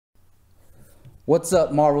What's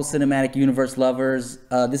up, Marvel Cinematic Universe lovers?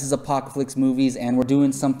 This is Apocalypse Movies, and we're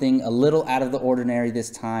doing something a little out of the ordinary this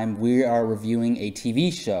time. We are reviewing a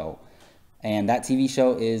TV show, and that TV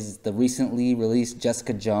show is the recently released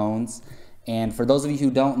Jessica Jones. And for those of you who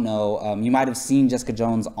don't know, you might have seen Jessica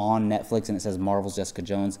Jones on Netflix, and it says Marvel's Jessica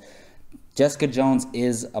Jones. Jessica Jones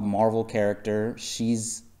is a Marvel character.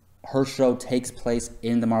 Her show takes place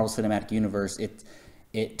in the Marvel Cinematic Universe.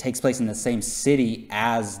 It takes place in the same city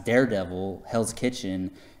as Daredevil, Hell's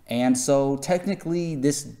Kitchen. And so technically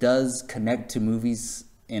this does connect to movies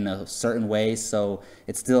in a certain way, so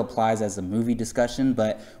it still applies as a movie discussion.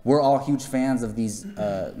 But we're all huge fans of these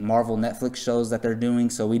Marvel Netflix shows that they're doing,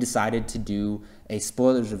 so we decided to do a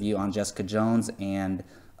spoilers review on Jessica Jones. And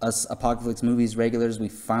us Apocalypse Movies regulars, we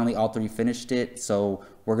finally all three finished it, so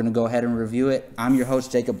we're going to go ahead and review it. I'm your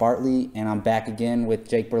host, Jacob Bartley, and I'm back again with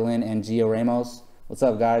Jake Berlin and Gio Ramos. What's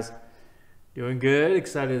up, guys? Doing good.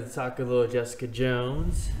 Excited to talk a little Jessica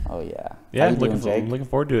Jones. Oh, yeah. Yeah, I'm looking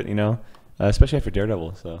forward to it, especially after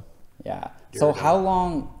Daredevil. So yeah. So how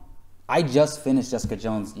long? I just finished Jessica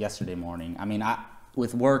Jones yesterday morning. I mean,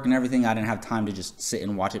 with work and everything, I didn't have time to just sit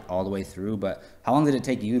and watch it all the way through. But how long did it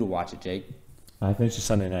take you to watch it, Jake? I finished it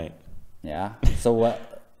Sunday night. Yeah. So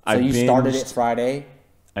what? So you started it Friday?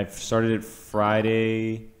 I started it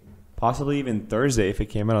Friday. Possibly even Thursday if it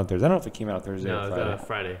came out on Thursday. I don't know if it came out Thursday or Friday. No,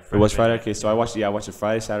 Friday. It was Friday? Okay, so I watched it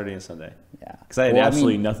Friday, Saturday, and Sunday. Yeah. Because I had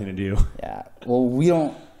absolutely nothing to do. Yeah. Well, we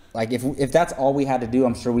don't, like, if that's all we had to do,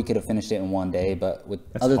 I'm sure we could have finished it in one day. But with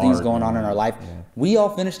other things going on in our life, we all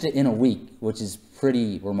finished it in a week, which is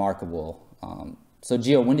pretty remarkable. So,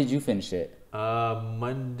 Gio, when did you finish it?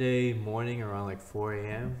 Monday morning around like 4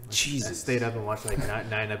 a.m. Jesus. I stayed up and watched like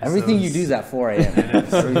 9 episodes. Everything you do is at 4 a.m.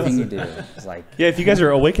 Everything you do. It's like, yeah, if you guys are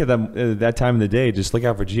awake at that time of the day, just look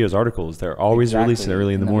out for Gio's articles. They're always released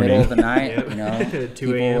early in the morning. Middle of the night, you know, 2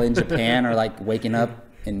 people in Japan are like waking up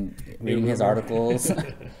and reading his articles.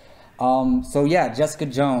 So yeah, Jessica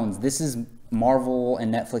Jones. This is Marvel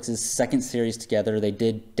and Netflix's second series together. They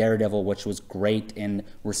did Daredevil, which was great and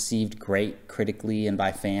received great critically and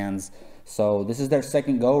by fans. So this is their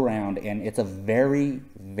second go-round, and it's a very,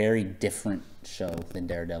 very different show than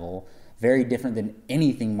Daredevil. Very different than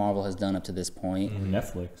anything Marvel has done up to this point.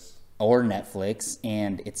 Netflix.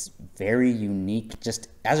 And it's very unique just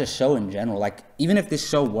as a show in general. Like, even if this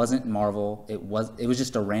show wasn't Marvel, it was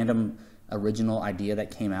just a random original idea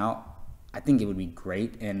that came out, I think it would be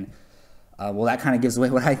great. And well, that kind of gives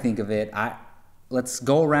away what I think of it. Let's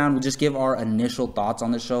go around. We'll just give our initial thoughts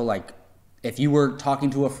on the show. Like, if you were talking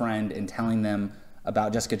to a friend and telling them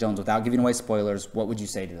about Jessica Jones without giving away spoilers, what would you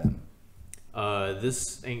say to them?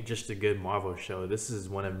 This ain't just a good Marvel show. This is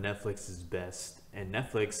one of Netflix's best. And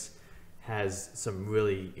Netflix has some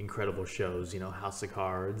really incredible shows. You know, House of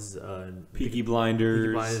Cards, Peaky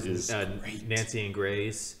Blinders, Nancy and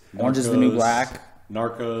Grace. Orange is the New Black.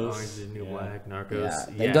 Narcos. Orange is the New Black, Narcos. Yeah,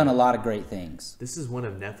 they've done a lot of great things. This is one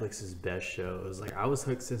of Netflix's best shows. Like, I was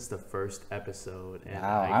hooked since the first episode. And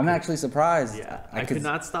wow, I'm actually surprised. Yeah, I could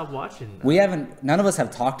not stop watching. None of us have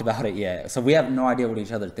talked about it yet, so we have no idea what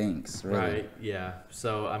each other thinks, really. Right, yeah.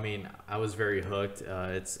 So, I mean, I was very hooked.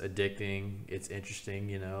 It's addicting. It's interesting,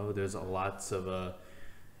 you know. There's lots of,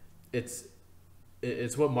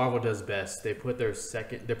 it's what Marvel does best. They put their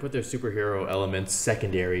superhero elements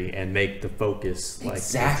secondary and make the focus like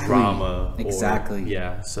drama. Exactly.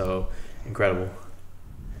 Yeah. So incredible.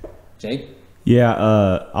 Jake? Yeah.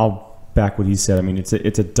 I'll back what he said. I mean, it's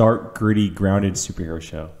a dark, gritty, grounded superhero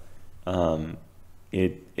show.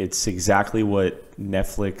 It's exactly what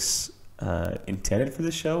Netflix intended for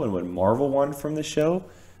the show and what Marvel wanted from the show.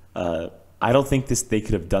 I don't think they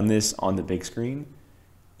could have done this on the big screen.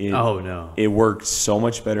 It worked so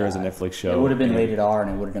much better as a Netflix show. It would have been rated R, and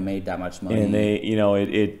it wouldn't have made that much money. And they, you know,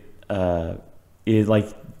 it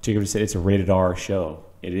like Jacob said, it's a rated R show.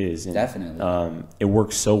 It is. And, definitely. It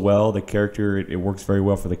works so well. The character, it works very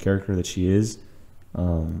well for the character that she is.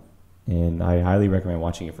 And I highly recommend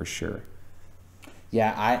watching it for sure.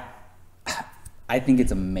 Yeah, I think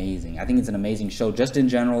it's amazing. I think it's an amazing show, just in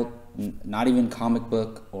general, not even comic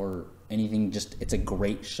book or anything, just it's a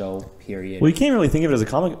great show, period. Well, you can't really think of it as a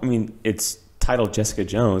comic. I mean, it's titled Jessica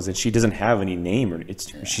Jones, and she doesn't have any name.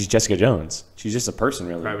 She's Jessica Jones. She's just a person,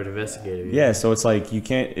 really. Private investigator. Yeah, so it's like you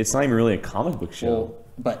can't. It's not even really a comic book show. Well,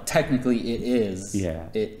 but technically, it is. Yeah.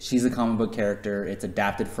 She's a comic book character. It's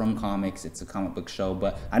adapted from comics. It's a comic book show.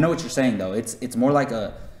 But I know what you're saying, though. It's more like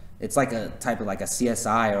a type of like a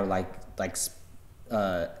CSI or like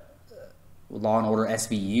Law and Order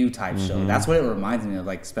SVU type show. That's what it reminds me of,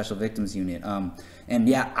 like Special Victims Unit. And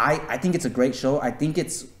yeah, I think it's a great show. I think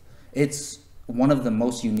it's one of the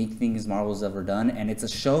most unique things Marvel's ever done, and it's a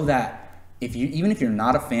show that even if you're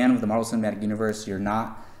not a fan of the Marvel Cinematic Universe, you're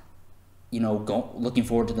not, looking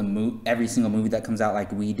forward to every single movie that comes out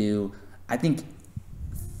like we do. I think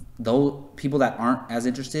though people that aren't as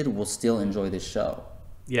interested will still enjoy this show.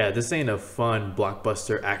 Yeah, this ain't a fun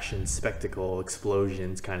blockbuster action spectacle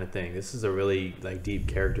explosions kind of thing. This is a really deep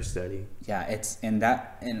character study. Yeah, that's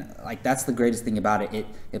the greatest thing about it.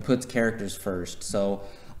 It puts characters first. So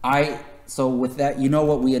with that,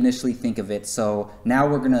 what we initially think of it. So now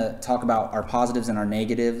we're gonna talk about our positives and our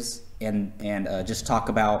negatives, and just talk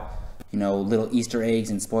about little Easter eggs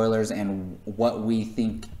and spoilers and what we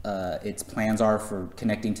think its plans are for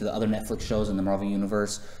connecting to the other Netflix shows in the Marvel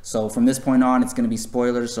Universe. So from this point on, it's going to be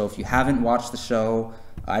spoilers. So if you haven't watched the show,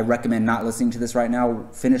 I recommend not listening to this right now.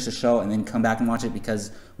 Finish the show and then come back and watch it,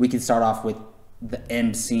 because we could start off with the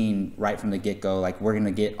end scene right from the get-go. We're going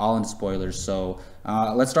to get all into spoilers. So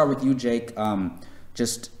let's start with you, Jake.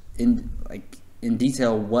 Just in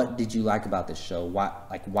detail, what did you like about this show?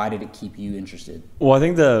 Why did it keep you interested? Well, I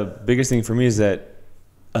think the biggest thing for me is that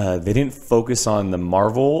they didn't focus on the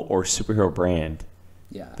Marvel or superhero brand.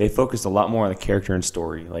 Yeah. They focused a lot more on the character and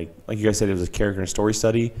story. Like you guys said, it was a character and story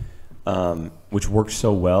study, which worked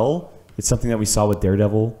so well. It's something that we saw with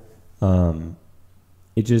Daredevil.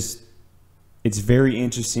 It's very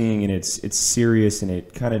interesting, and it's serious, and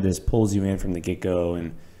it kind of just pulls you in from the get-go.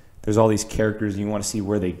 And there's all these characters, and you want to see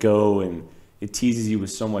where they go, and it teases you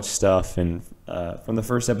with so much stuff. And from the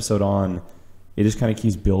first episode on, it just kind of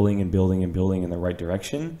keeps building and building and building in the right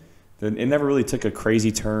direction. It never really took a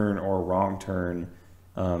crazy turn or a wrong turn.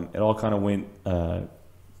 It all kind of went the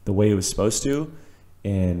way it was supposed to,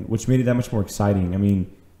 and which made it that much more exciting. I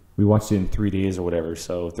mean, we watched it in 3 days or whatever,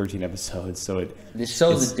 so 13 episodes. So this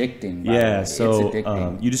show's addicting. Yeah, so it's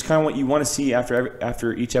addicting. You just kind of want to see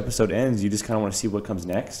after each episode ends. You just kind of want to see what comes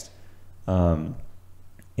next.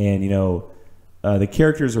 The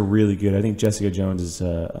characters are really good. I think Jessica Jones is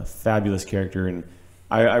a fabulous character, and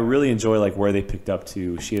I really enjoy where they picked up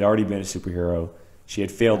to. She had already been a superhero. She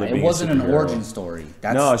had failed at being a superhero. It wasn't an origin story. It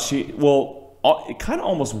kind of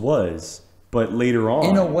almost was, but later on.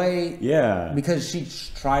 In a way, yeah. Because she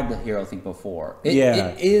tried the hero thing before. It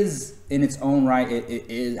is, in its own right,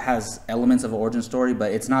 it has elements of an origin story,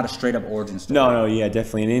 but it's not a straight-up origin story. No, yeah,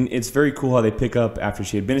 definitely. And it's very cool how they pick up after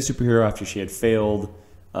she had been a superhero, after she had failed.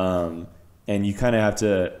 And you kind of have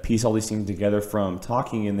to piece all these things together from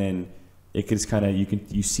talking, and then it gets kind of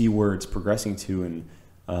you see where it's progressing to. And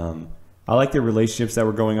I like the relationships that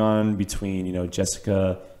were going on between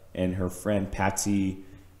Jessica and her friend Patsy,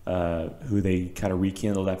 who they kind of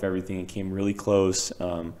rekindled after everything and came really close.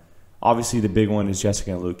 Obviously, the big one is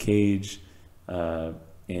Jessica and Luke Cage,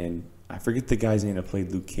 and I forget the guy's name that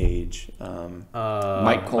played Luke Cage.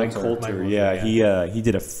 Mike Coulter. Mike Coulter. Yeah, he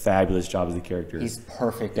did a fabulous job as a character. He's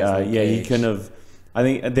perfect as Luke yeah, Cage. he couldn't have. I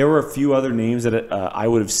think there were a few other names that I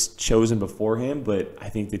would have chosen before him, but I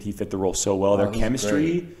think that he fit the role so well. Their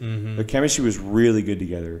chemistry was really good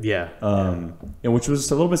together. Yeah. And which was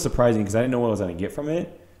a little bit surprising because I didn't know what I was going to get from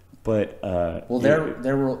it. But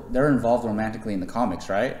they're involved romantically in the comics,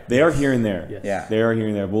 right? They are here and there. Yes. Yeah, they are here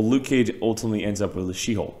and there. Well, Luke Cage ultimately ends up with the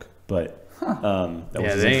She-Hulk, but they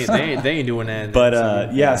ain't doing that. But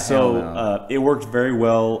it worked very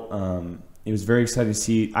well. It was very exciting to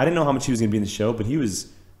see. I didn't know how much he was going to be in the show, but he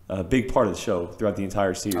was a big part of the show throughout the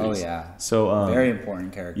entire series. Oh yeah, so very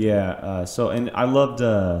important character. Yeah. And I loved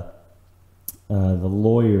the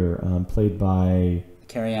lawyer played by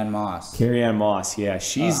Carrie-Anne Moss. Carrie-Anne Moss, yeah,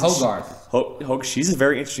 she's Hogarth. She's a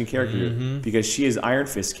very interesting character because she is Iron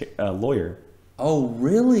Fist lawyer. Oh,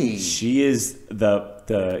 really? She is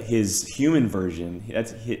his human version.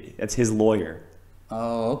 That's his lawyer.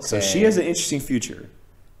 Oh, okay. So she has an interesting future.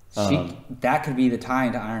 That could be the tie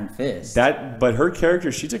into Iron Fist. But her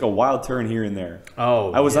character, she took a wild turn here and there.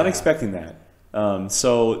 Oh, I was not expecting that.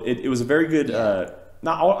 So it was a very good. I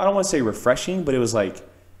don't want to say refreshing, but it was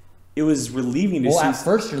it was relieving to see. Well, at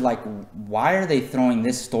first you're like, why are they throwing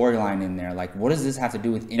this storyline in there? What does this have to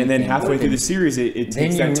do with anything? And then halfway through the series, it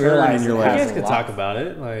takes that turn, and you're like, you guys could talk about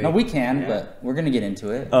it. No, we can, but we're gonna get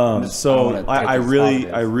into it. I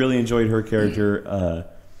really enjoyed her character.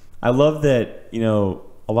 I love that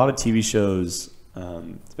a lot of TV shows,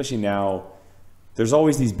 especially now, there's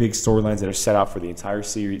always these big storylines that are set out for the entire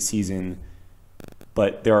season,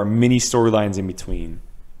 but there are many storylines in between.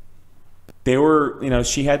 They were,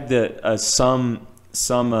 she had some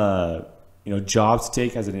jobs to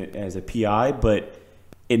take as a PI, but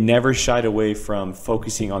it never shied away from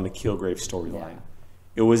focusing on the Kilgrave storyline.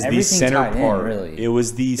 Yeah. It was the center part. Really. It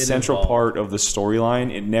was the central part of the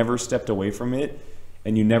storyline. It never stepped away from it,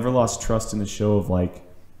 and you never lost trust in the show of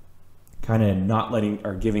kind of not letting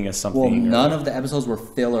or giving us something. Well, none of the episodes were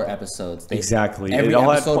filler episodes. Exactly. Every It all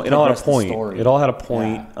had episode a progressed the point. story. It all had a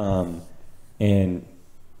point. Yeah. And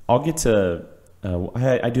I'll get to.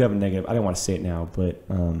 I do have a negative. I don't want to say it now, but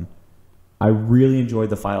I really enjoyed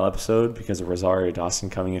the final episode because of Rosario Dawson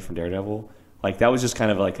coming in from Daredevil. Like that was just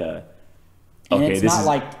kind of like a. And Okay,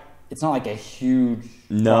 it's not like a huge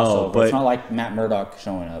no, crossover. but it's not like Matt Murdock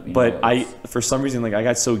showing up. For some reason, like I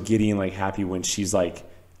got so giddy and like happy when she's like,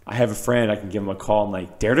 I have a friend, I can give him a call. I'm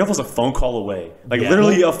like, Daredevil's a phone call away. Like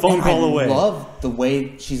literally a phone call away. I love the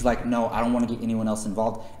way she's like, no, I don't want to get anyone else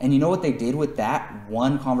involved. And you know what they did with that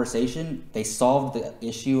one conversation? They solved the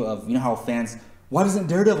issue of, you know how fans, why doesn't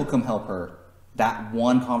Daredevil come help her? That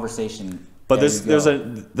one conversation. But the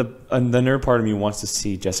nerd part of me wants to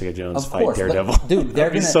see Jessica Jones fight Daredevil. But,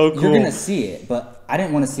 dude, so cool. You're gonna see it, but I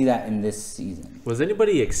didn't want to see that in this season. Was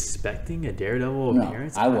anybody expecting a Daredevil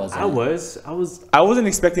appearance? I wasn't. I wasn't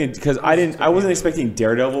expecting it because I wasn't expecting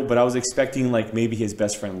Daredevil, but I was expecting like maybe his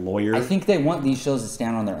best friend Lawyer. I think they want these shows to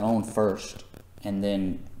stand on their own first, and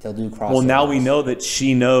then they'll do crossovers. Well, now we know that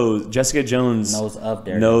Jessica Jones knows of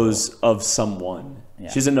Daredevil. Knows of someone. Yeah.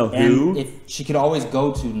 She doesn't know who. And if she could always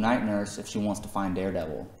go to Night Nurse if she wants to find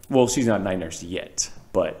Daredevil. Well, she's not Night Nurse yet,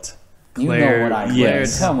 but Claire, you know what I mean.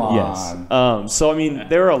 Yes, come on. Yes. So I mean,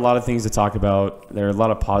 there are a lot of things to talk about. There are a lot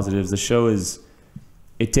of positives. The show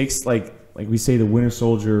it takes like we say, the Winter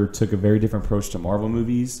Soldier took a very different approach to Marvel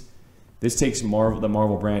movies. This takes the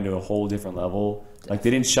Marvel brand to a whole different level. Like they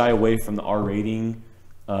didn't shy away from the R rating.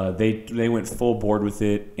 They went full board with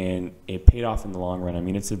it, and it paid off in the long run. I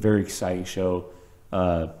mean, it's a very exciting show.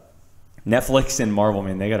 Netflix and Marvel,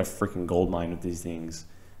 man, they got a freaking gold mine with these things.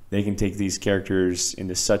 They can take these characters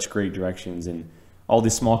into such great directions, and all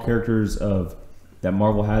these small characters that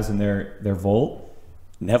Marvel has in their vault.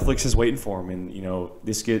 Netflix is waiting for them, and you know,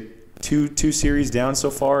 this get two series down so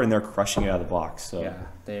far, and they're crushing it out of the box. So yeah,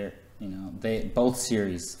 they both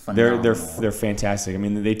series phenomenal. They're fantastic. I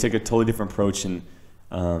mean, they took a totally different approach, and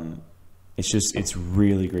it's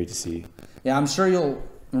really great to see. Yeah, I'm sure you'll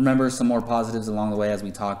remember some more positives along the way as we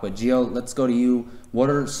talk. But Gio, let's go to you. What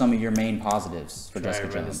are some of your main positives for Jessica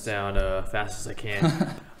Jones? Try to run this down fast as I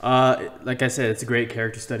can. Like I said, it's a great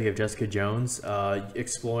character study of Jessica Jones,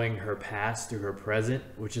 exploring her past through her present,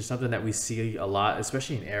 which is something that we see a lot,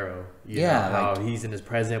 especially in Arrow. You know, how he's in his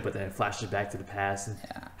present, but then it flashes back to the past, and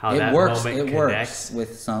how that moment connects.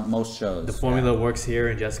 Works with most shows. The formula works here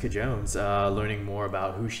in Jessica Jones, learning more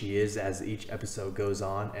about who she is as each episode goes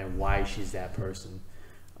on and why she's that person.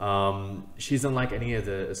 She's unlike any of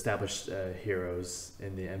the established heroes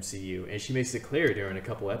in the MCU, and she makes it clear during a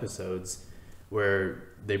couple episodes where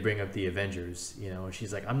they bring up the Avengers. You know,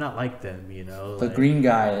 she's like, I'm not like them. You know, the green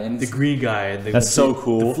guy and that's so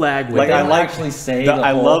cool. The flag. Like I like actually say.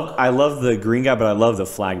 I love the green guy, but I love the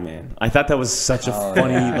flag man. I thought that was such a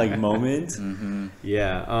funny moment. Mm-hmm.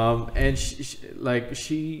 Yeah. And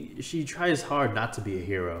she tries hard not to be a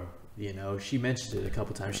hero. You know, she mentioned it a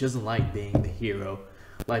couple times. She doesn't like being the hero.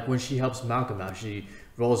 Like when she helps Malcolm out, she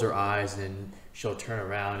rolls her eyes and then she'll turn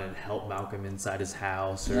around and help Malcolm inside his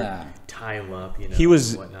house or tie him up. You know, he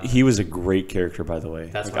was a great character, by the way.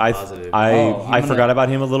 That's positive. I forgot about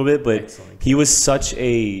him a little bit, but he was such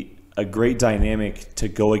a great dynamic to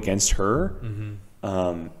go against her.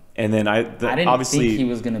 Mm-hmm. And then I didn't obviously think he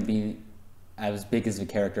was going to be as big as a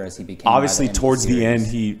character as he became. Obviously, towards the end,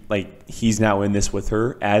 he's now in this with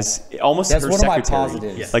her as almost that's her one secretary. Of my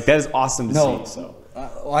positives. Yes. Like that is awesome to see. So.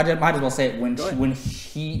 I might as well say it when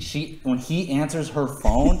he answers her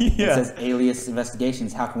phone and says Alias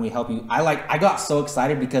Investigations, how can we help you? I got so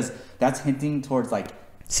excited because that's hinting towards like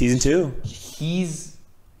season 2. He's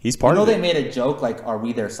part of it. They made a joke like, are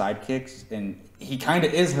we their sidekicks? And he kind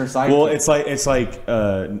of is her sidekick. Well, it's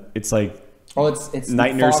like it's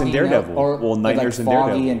Night Nurse and Daredevil. Night Nurse and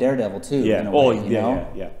Foggy and Daredevil too. Yeah. In a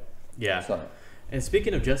way, yeah. So. And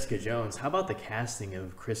speaking of Jessica Jones, how about the casting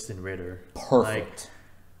of Kristen Ritter? Perfect.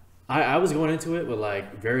 I was going into it with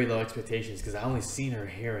like very low expectations because I only seen her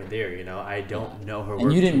here and there. You know, I don't know her.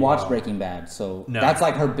 And you didn't watch Breaking Bad, so that's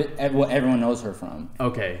like what everyone knows her from.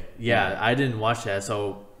 Okay, yeah, I didn't watch that,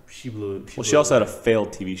 so she blew. She also had a failed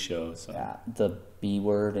TV show. So. Yeah, the B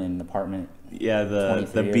Word in Apartment. Yeah,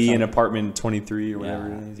 the B in Apartment 23 or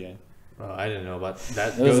whatever it is. Yeah. Oh, I didn't know about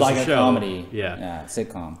that. It was like a comedy. Yeah,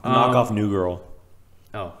 sitcom. Knock off New Girl.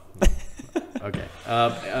 Oh, okay.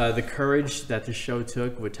 The courage that the show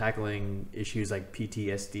took with tackling issues like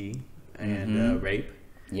PTSD and rape.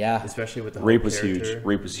 Yeah. Especially with the rape whole was character. huge.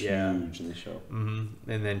 Rape was huge in the show.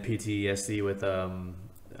 Mm-hmm. And then PTSD with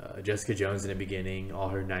Jessica Jones in the beginning, all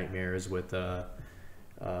her nightmares with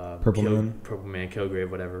Purple Man, Kilgrave,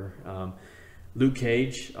 whatever. Luke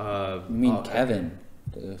Cage. You mean Kevin?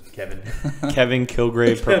 Kevin. Kevin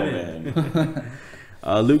Kilgrave, Purple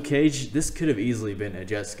Man. Luke Cage. This could have easily been a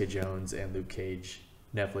Jessica Jones and Luke Cage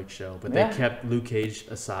Netflix show, but they kept Luke Cage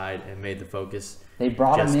aside and made the focus. They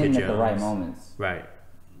brought Jessica him in Jones. at the right moments. Right.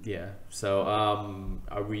 Yeah. So,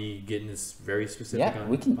 are we getting this very specific? Yeah, on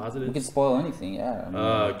we can. positives? We can spoil anything. Yeah. I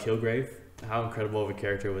mean, Kilgrave. How incredible of a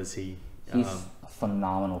character was he? He's a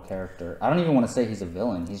phenomenal character. I don't even want to say he's a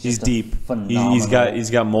villain. He's just deep. Phenomenal. He's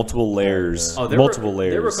got multiple layers. Oh, multiple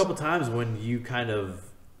layers. There were a couple times when you kind of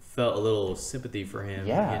felt a little sympathy for him.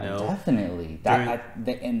 Yeah, you know? Definitely.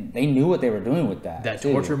 And they knew what they were doing with that. That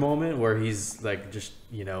torture moment where he's like just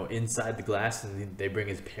inside the glass and they bring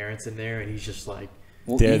his parents in there and he's just like.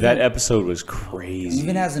 Well, that episode was crazy.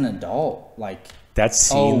 Even as an adult, like. That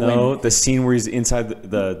scene the scene where he's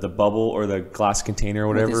inside the bubble or the glass container or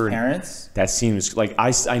whatever. With his parents. That scene was like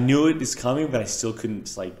I knew it was coming, but I still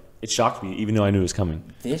couldn't it shocked me even though I knew it was coming.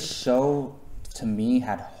 This show to me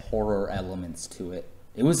had horror elements to it.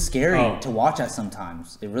 It was scary to watch at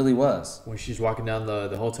sometimes. It really was. When she's walking down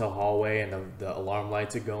the hotel hallway and the alarm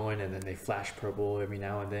lights are going and then they flash purple every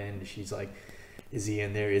now and then. And she's like, is he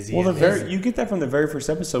in there? Is he in there? You get that from the very first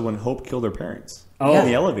episode when Hope killed her parents. Oh. In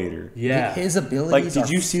the elevator. Yeah. His abilities did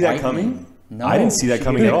you see that coming? No. I didn't see that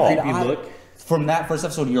coming at all. From that first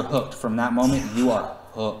episode, you're hooked. From that moment, you are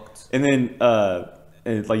hooked. And then,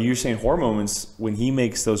 like you were saying, horror moments when he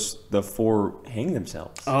makes the four hang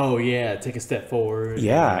themselves. Oh yeah, take a step forward.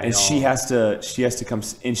 Yeah, and she has to come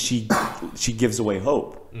and she gives away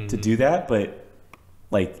hope to do that, but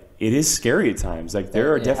like it is scary at times. Like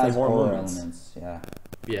there are definitely horror moments.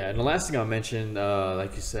 Yeah, and the last thing I'll mention,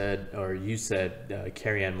 like you said,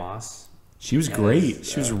 Carrie Ann Moss. She was great.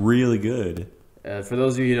 She was really good. For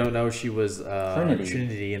those of you who don't know, she was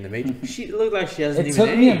Trinity in the Matrix. She looked like she hasn't even aged.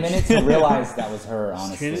 It took me a minute to realize that was her,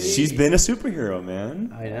 honestly. Trinity? She's been a superhero,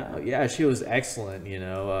 man. I know. Yeah, she was excellent,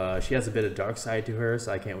 She has a bit of dark side to her,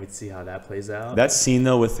 so I can't wait to see how that plays out. That scene,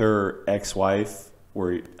 though, with her ex-wife,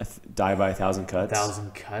 where die by 1,000 cuts.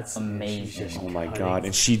 1,000 cuts. Amazing. Oh, my God.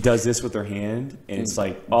 And she does this with her hand, and it's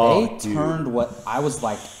like, oh, They turned what I was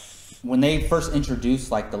like, when they first introduced,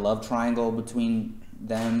 like, the love triangle between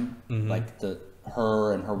them, like,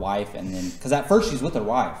 her and her wife, and then because at first she's with her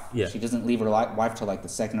wife, she doesn't leave her wife till like the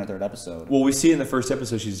second or third episode. Well, we see in the first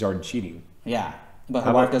episode she's started cheating. Yeah, but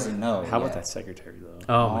her wife doesn't know. How about that secretary though?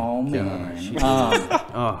 Oh man.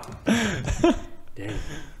 Dang.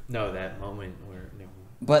 No, that moment where. No.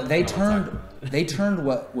 But they turned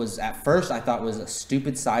what was at first I thought was a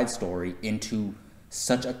stupid side story into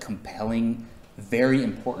such a compelling, very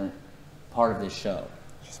important part of this show.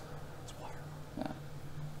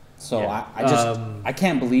 So I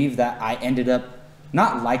can't believe that I ended up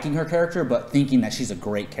not liking her character, but thinking that she's a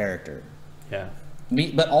great character. Yeah.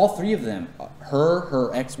 But all three of them,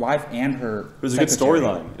 her ex-wife, and her. It was a good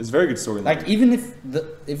storyline. It was a very good storyline. Like even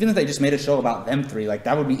if they just made a show about them three, like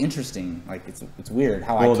that would be interesting. Like it's weird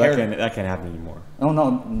how that can't happen anymore. Oh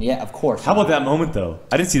no, yeah, of course. How about that moment though?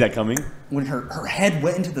 I didn't see that coming. When her head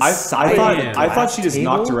went into the side. I thought she just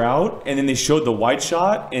knocked her out, and then they showed the wide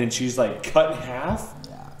shot, and she's like cut in half.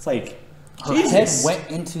 Yeah. It's like her head went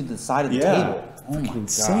into the side of the table. Oh my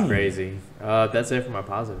God. Crazy. That's it for my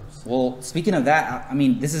positives. Well, speaking of that, I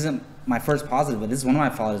mean, this isn't my first positive, but this is one of my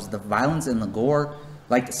positives. The violence and the gore.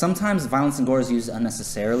 Like, sometimes violence and gore is used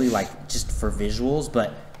unnecessarily, like, just for visuals,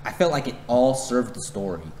 but I felt like it all served the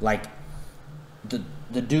story. Like, the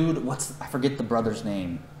dude, I forget the brother's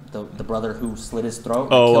name. The brother who slit his throat.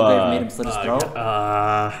 Kilgrave made him slit his throat.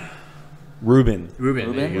 Ruben.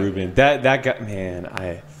 That guy,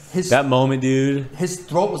 man, that moment, dude. His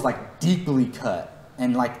throat was like deeply cut,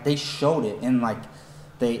 and like they showed it, and like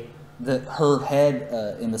her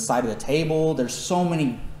head in the side of the table. There's so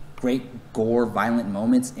many great gore, violent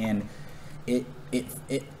moments, and it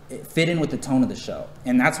fit in with the tone of the show.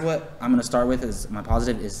 And that's what I'm gonna start with. Is my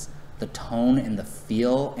positive is the tone and the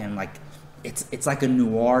feel, and like it's like a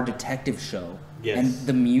noir detective show. Yes. And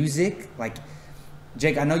the music, like.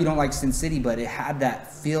 Jake, I know you don't like Sin City, but it had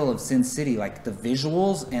that feel of Sin City, like the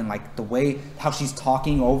visuals and like the way how she's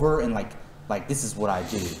talking over and like this is what I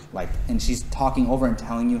do, like, and she's talking over and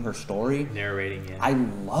telling you her story, narrating it. I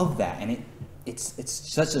love that, and it's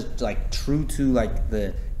such a like true to like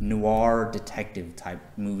the noir detective type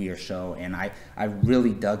movie or show, and I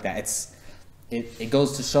really dug that. It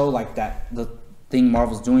goes to show like that the thing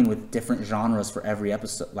Marvel's doing with different genres for every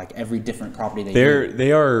episode, like every different property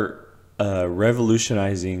they are.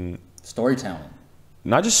 Revolutionizing storytelling,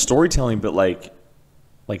 not just storytelling, but like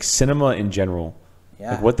cinema in general.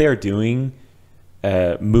 Yeah, like what they are doing,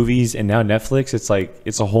 movies and now Netflix. It's like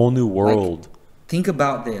it's a whole new world. Like, think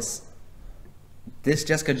about this: this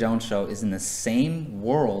Jessica Jones show is in the same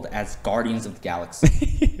world as Guardians of the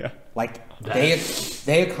Galaxy. Yeah. Like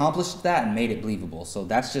they accomplished that and made it believable. So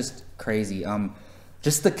that's just crazy.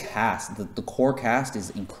 Just the cast, the core cast is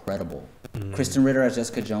incredible. Kristen Ritter as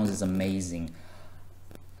Jessica Jones is amazing.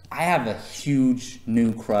 I have a huge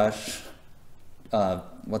new crush.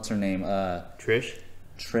 What's her name? Trish.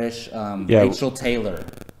 Rachel Taylor.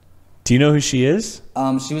 Do you know who she is?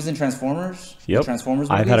 She was in Transformers. Yep. Transformers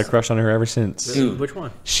movies. I've had a crush on her ever since. Dude, which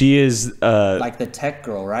one? She is like the tech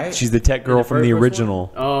girl, right? She's the tech girl from the original.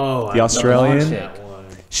 One? Oh, the Australian. That one.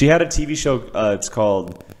 She had a TV show. It's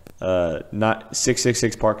called not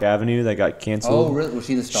 666 Park Avenue that got canceled. Oh, really? Was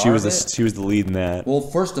she the star? She was the lead in that. Well,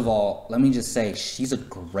 first of all, let me just say she's a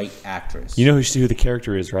great actress. You know who the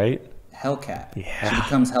character is, right? Hellcat. Yeah. She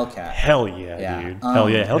becomes Hellcat. Hell yeah, dude. Hell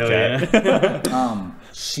yeah, Hellcat. Yeah.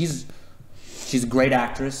 She's a great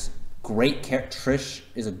actress. Trish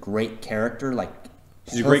is a great character. Like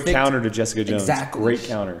she's a great counter to Jessica Jones. Exactly. Great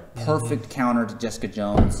counter. Perfect counter to Jessica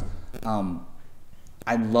Jones.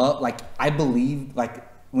 I believe, like,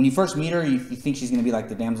 when you first meet her, you think she's going to be like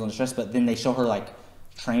the damsel in distress, but then they show her like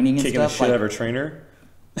training and kicking stuff. The shit out of her trainer.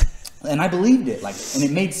 And I believed it, and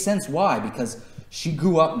it made sense why, because she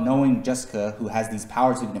grew up knowing Jessica, who has these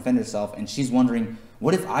powers who can defend herself, and she's wondering,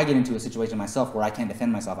 what if I get into a situation myself where I can't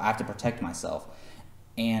defend myself? I have to protect myself.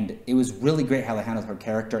 And it was really great how they handled her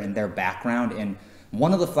character and their background. And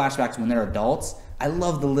one of the flashbacks when they're adults, I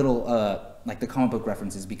love the little like the comic book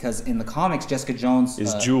references, because in the comics Jessica Jones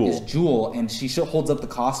is Jewel, and she holds up the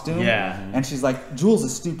costume, yeah, and she's like, Jewel's a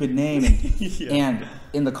stupid name, and, yeah. And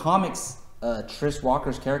in the comics, Trish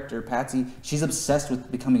Walker's character Patsy, she's obsessed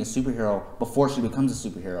with becoming a superhero before she becomes a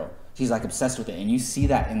superhero. She's like obsessed with it, and you see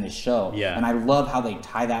that in the show. Yeah. And I love how they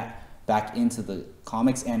tie that back into the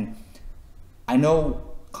comics. And I know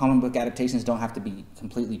comic book adaptations don't have to be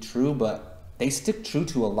completely true, but they stick true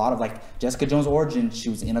to a lot of, like, Jessica Jones' origin, she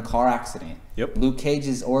was in a car accident. Yep. Luke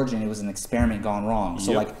Cage's origin, it was an experiment gone wrong.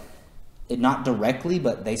 So, like, it not directly,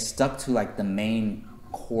 but they stuck to, like, the main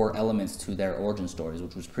core elements to their origin stories,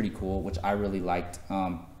 which was pretty cool, which I really liked.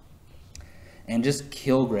 And just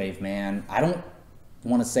Kilgrave, man. I don't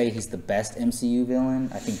want to say he's the best MCU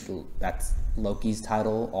villain. I think that's Loki's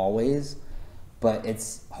title always, but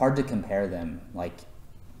it's hard to compare them. Like,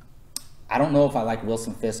 I don't know if I like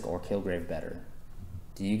Wilson Fisk or Kilgrave better.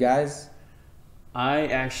 Do you guys? I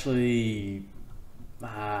actually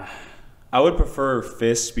I would prefer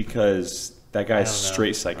Fisk because that guy's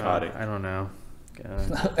straight psychotic. I don't know.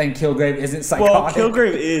 And Kilgrave isn't psychotic. Well,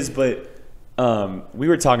 Kilgrave is, but we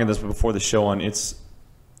were talking this before the show on. He's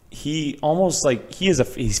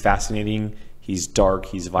fascinating. He's dark.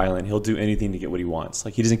 He's violent. He'll do anything to get what he wants.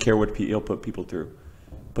 Like, he doesn't care what he'll put people through.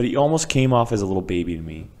 But he almost came off as a little baby to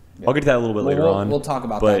me. Yeah. I'll get to that a little bit later on. We'll talk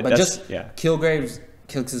about that. But just Kilgrave,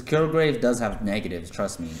 because Kilgrave does have negatives,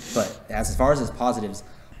 trust me. But as far as his positives,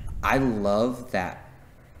 I love that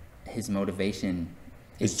his motivation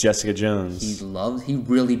is Jessica Jones. He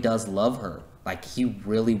really does love her. Like, he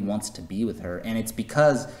really wants to be with her. And it's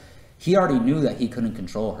because he already knew that he couldn't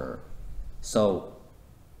control her. So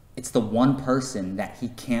it's the one person that he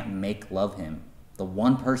can't make love him. The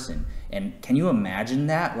one person. And can you imagine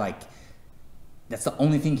that? Like, that's the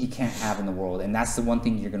only thing he can't have in the world. And that's the one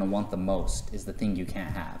thing you're going to want the most, is the thing you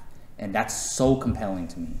can't have. And that's so compelling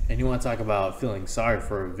to me. And you want to talk about feeling sorry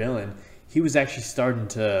for a villain. He was actually starting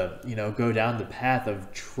to, go down the path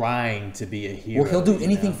of trying to be a hero. Well, he'll do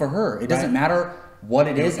anything for her. It doesn't matter what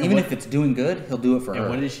it is. Even if it's doing good, he'll do it for her. And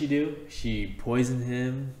what did she do? She poisoned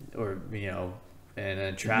him, or,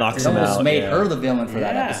 and trapped him. It almost made her the villain for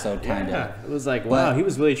that episode, kind of. Yeah. It was like, wow, he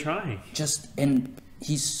was really trying. And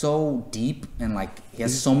he's so deep, and, like, he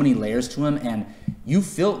has so many layers to him, and you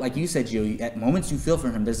feel, like you said, Gio, at moments you feel for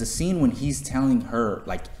him. There's a scene when he's telling her,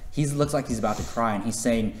 like, he looks like he's about to cry, and he's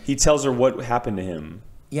saying... He tells her what happened to him.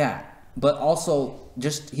 Yeah, but also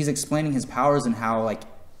just he's explaining his powers and how, like,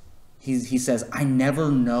 he says, I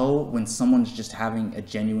never know when someone's just having a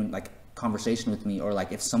genuine, like, conversation with me, or,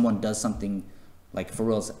 like, if someone does something, like, for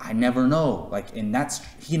real. I never know. Like, and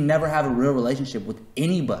he never have a real relationship with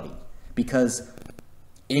anybody, because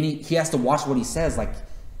he has to watch what he says.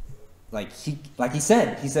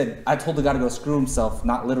 He said, I told the guy to go screw himself,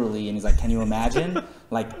 not literally. And he's like, can you imagine?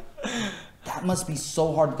 Like, that must be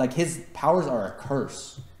so hard. Like, his powers are a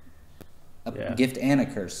curse, a gift and a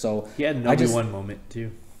curse. So he had an Obi-Wan moment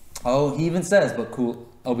too. Oh, he even says, but cool,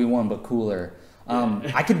 Obi-Wan, but cooler.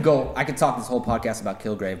 I could talk this whole podcast about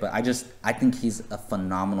Kilgrave, but I think he's a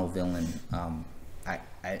phenomenal villain.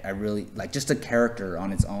 I really like, just a character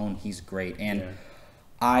on its own. He's great. And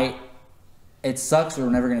it sucks we're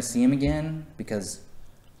never going to see him again, because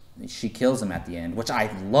she kills him at the end, which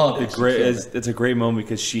I love. It's a great moment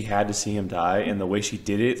because she had to see him die, and the way she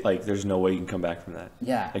did it, like there's no way you can come back from that.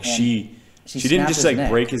 Yeah, like she didn't just like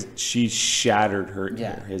break his. She shattered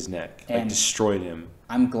his neck, like destroyed him.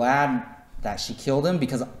 I'm glad that she killed him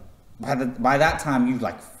because by that time you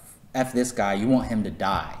like F this guy. You want him to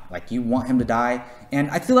die. Like you want him to die,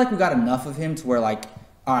 and I feel like we got enough of him to where like,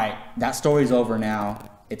 all right, that story's over now.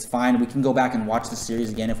 It's fine. We can go back and watch the series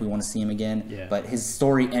again if we want to see him again. Yeah. But his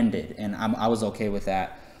story ended, and I was okay with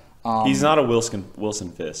that. He's not a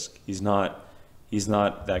Wilson Fisk. He's not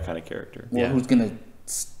that kind of character. Well, who's gonna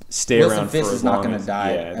stay Wilson around Fisk for is not gonna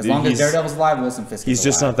die. As long as Daredevil's alive, Wilson Fisk is alive. He's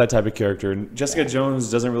just not that type of character. And Jessica Jones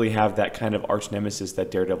doesn't really have that kind of arch nemesis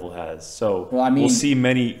that Daredevil has. So we'll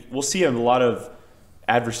see a lot of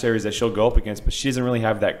adversaries that she'll go up against, but she doesn't really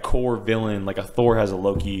have that core villain like a Thor has a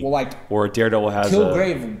Loki, or a Daredevil has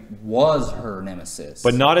Killgrave was her nemesis,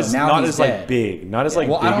 but not as like big, not as like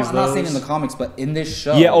big as those. I'm not saying in the comics, but in this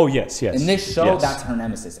show, yes. In this show, that's her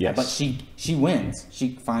nemesis. Yes. But she wins.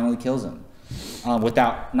 She finally kills him, not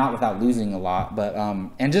without losing a lot, but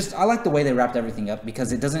and just I like the way they wrapped everything up because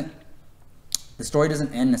the story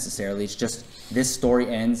doesn't end necessarily. It's just this story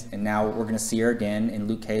ends, and now we're gonna see her again in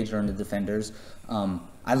Luke Cage or in the Defenders.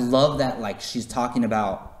 I love that like she's talking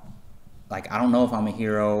about like I don't know if I'm a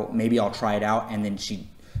hero, maybe I'll try it out, and then she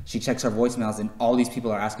checks her voicemails and all these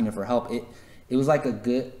people are asking her for help. It was like a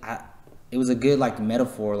good like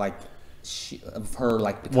metaphor like of her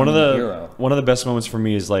like becoming a hero. One of the best moments for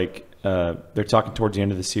me is like they're talking towards the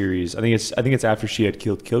end of the series. I think it's after she had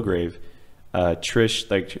killed Killgrave.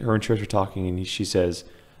 Trish, like her and Trish were talking, and she says,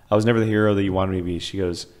 "I was never the hero that you wanted me to be." She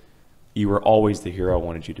goes, "You were always the hero I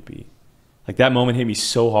wanted you to be." Like that moment hit me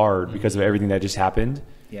so hard because of everything that just happened.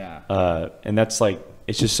 Yeah. And that's like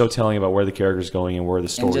it's just so telling about where the character's going and where the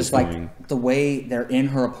story's going. And just like the way they're in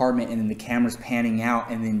her apartment and then the camera's panning out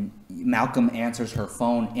and then Malcolm answers her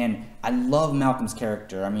phone, and I love Malcolm's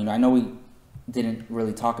character. I mean, I know we didn't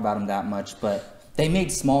really talk about him that much, but they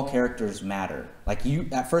made small characters matter. Like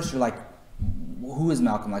at first you're like, who is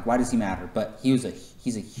Malcolm? Like, why does he matter? But he's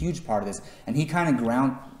a huge part of this, and he kind of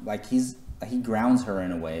he grounds her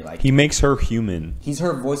in a way. Like he makes her human. He's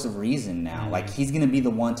her voice of reason now. Mm-hmm. Like he's gonna be the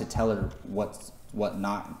one to tell her what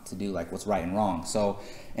not to do, like what's right and wrong. So,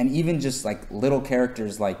 and even just like little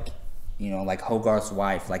characters like like Hogarth's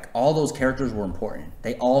wife, like all those characters were important.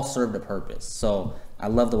 They all served a purpose. So I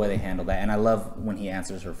love the way they handled that, and I love when he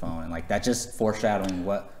answers her phone, and like that just foreshadowing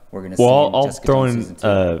what we're gonna see. Well, I'll throw in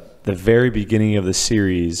the very beginning of the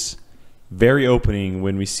series. Very opening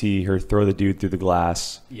when we see her throw the dude through the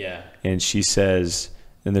glass. Yeah. And she says,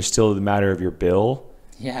 and there's still the matter of your bill.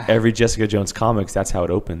 Yeah. Every Jessica Jones comics, that's how it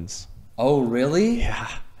opens. Oh, really? Yeah.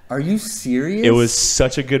 Are you serious? It was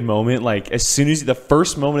such a good moment. Like, as soon as the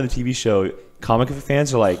first moment of the TV show, comic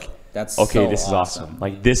fans are like, this is awesome.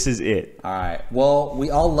 Like, this is it. All right. Well, we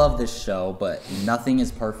all love this show, but nothing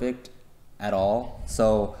is perfect at all.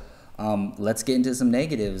 So let's get into some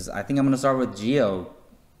negatives. I think I'm going to start with Gio.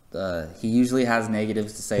 He usually has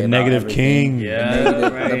negatives to say the about negative everything. king. Yeah,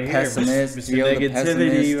 the pessimist. Mr.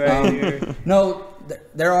 Negativity right here. No,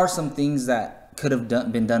 there are some things that could have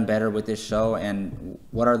been done better with this show, and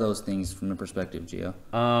what are those things from your perspective,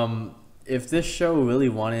 Gio? If this show really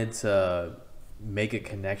wanted to make a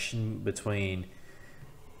connection between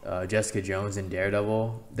Jessica Jones and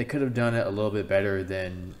Daredevil, they could have done it a little bit better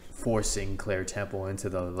than forcing Claire Temple into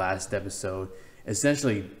the last episode,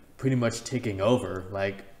 essentially pretty much taking over.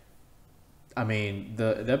 Like, I mean,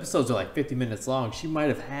 the episodes are like 50 minutes long. She might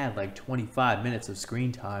have had like 25 minutes of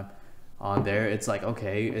screen time on there. It's like,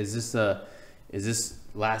 okay, is this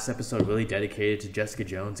last episode really dedicated to Jessica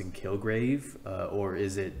Jones and Killgrave, or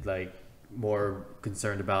is it like more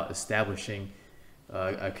concerned about establishing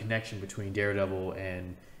a connection between Daredevil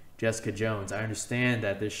and Jessica Jones? I understand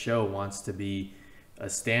that this show wants to be a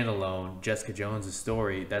standalone Jessica Jones'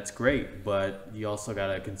 story. That's great, but you also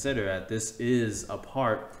got to consider that this is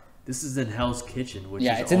in Hell's Kitchen, which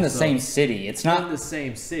it's in the same city. It's not in the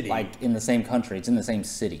same city, like in the same country. It's in the same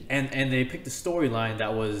city. And they picked a storyline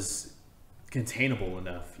that was containable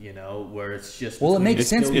enough, where it's just it makes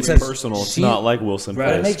sense it's because personal. It's not like Wilson Fisk.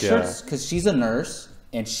 But it makes sense because she's a nurse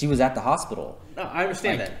and she was at the hospital. No, I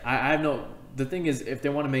understand that. I have no. The thing is, if they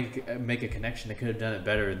want to make a connection, they could have done it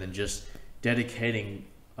better than just dedicating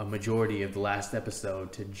a majority of the last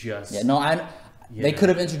episode to just they could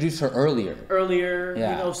have introduced her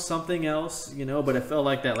earlier, something else, but it felt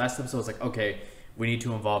like that last episode was like, okay, we need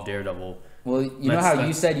to involve Daredevil. Well,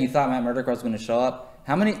 you said you thought Matt Murdock was going to show up.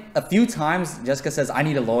 A few times Jessica says, I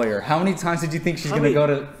need a lawyer. How many times did you think she's going to go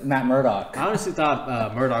to Matt Murdock? I honestly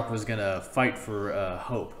thought Murdock was going to fight for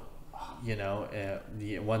Hope.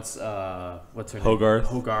 once what's her name?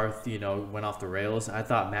 Hogarth, went off the rails. I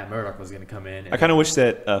thought Matt Murdock was going to come in. I kind of wish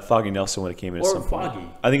that Foggy Nelson would have came in. Or Foggy.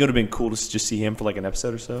 I think it would have been cool to just see him for like an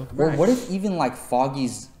episode or so. Or what if even like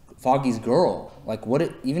Foggy's girl? Like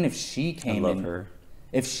even if she came in? Her.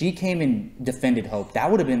 If she came and defended Hope,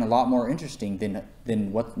 that would have been a lot more interesting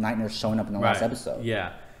than what Night Nurse showing up in the last episode.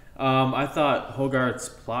 Yeah. I thought Hogarth's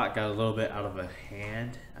plot got a little bit out of a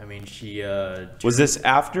hand. I mean, she... was this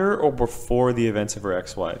after or before the events of her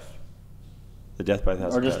ex-wife? The death by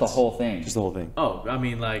 1,000 Or just cuts? the whole thing? Just the whole thing. Oh, I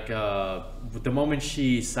mean, like, the moment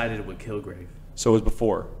she sided with Kilgrave. So it was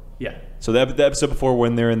before? Yeah. So the episode before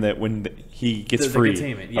when he gets free. The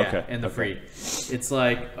containment, yeah, okay. and the free. It's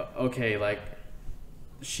like, okay, like,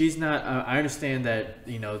 she's not... I understand that,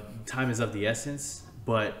 time is of the essence,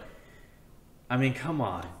 but... I mean, come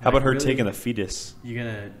on. How about her taking the fetus? You're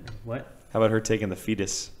gonna what? How about her taking the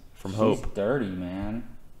fetus from Hope? She's dirty, man.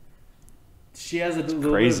 She has a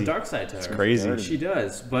little bit of dark side to her. It's crazy. She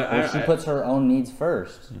does, but she puts her own needs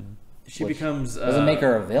first. She becomes doesn't make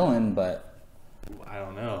her a villain, but I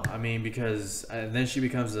don't know. I mean, because then she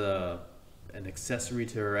becomes an accessory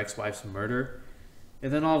to her ex-wife's murder,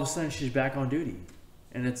 and then all of a sudden she's back on duty.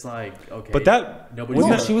 And it's like, okay. But that...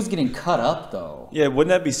 she was getting cut up, though. Yeah, wouldn't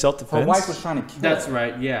that be self-defense? Her wife was trying to kill her. That's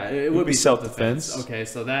right, yeah. It would be self-defense. Okay,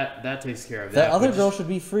 so that takes care of that. That other girl should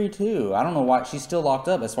be free, too. I don't know why. She's still locked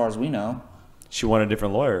up, as far as we know. She wanted a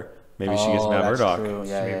different lawyer. Maybe she gets Matt Murdock. True.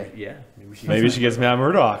 Yeah. Maybe she gets Matt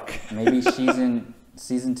Murdock. Maybe she's in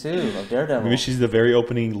season 2 of Daredevil. Maybe she's the very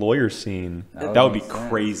opening lawyer scene. That would be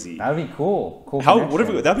crazy. That would be cool.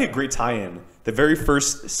 That'd be a great tie-in. The very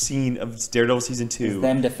first scene of Daredevil season 2 is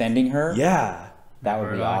them defending her. Yeah, that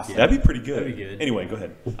would be awesome. That'd be pretty good. That'd be good. Anyway, go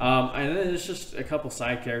ahead. And then there's just a couple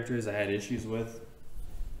side characters I had issues with.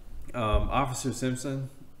 Officer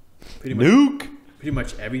Simpson, pretty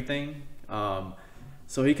much everything.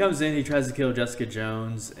 So he comes in, he tries to kill Jessica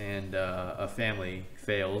Jones, and a family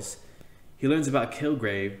fails. He learns about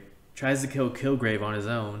Kilgrave, tries to kill Kilgrave on his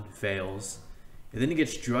own, fails, and then he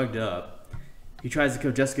gets drugged up. He tries to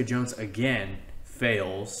kill Jessica Jones again,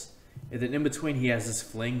 fails, and then in between he has this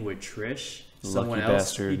fling with Trish, someone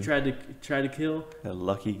else he tried to kill. That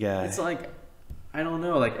lucky guy. It's like, I don't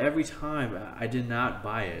know, like every time I did not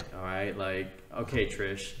buy it. All right, like, okay,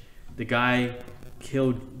 Trish, the guy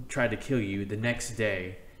tried to kill you. The next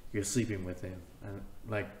day you're sleeping with him.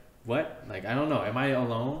 Like, what? Like, I don't know. Am I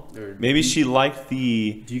alone? Or maybe she liked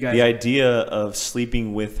the idea of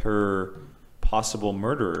sleeping with her possible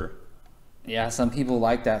murderer. Yeah, some people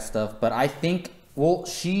like that stuff, but I think, well,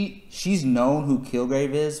 she's known who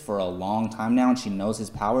Kilgrave is for a long time now, and she knows his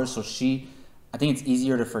powers, so I think it's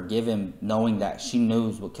easier to forgive him knowing that she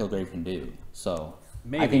knows what Kilgrave can do. So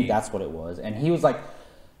maybe. I think that's what it was. And he was like,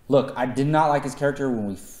 look, I did not like his character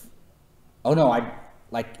when I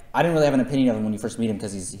didn't really have an opinion of him when you first meet him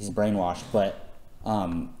because he's brainwashed, but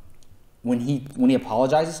when he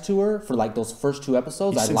apologizes to her for like those first 2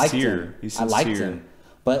 episodes, I liked him. I liked him.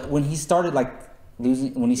 But when he started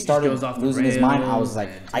losing his mind, I was like,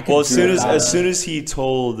 I could. Well, as soon as he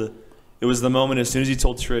told, it was the moment. As soon as he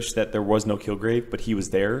told Trish that there was no Kilgrave, but he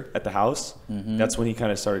was there at the house. Mm-hmm. That's when he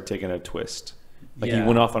kind of started taking a twist. Like he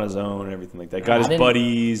went off on his own and everything like that. Got his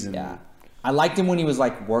buddies and. Yeah, I liked him when he was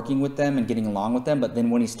like working with them and getting along with them. But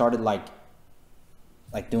then when he started like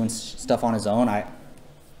doing stuff on his own, I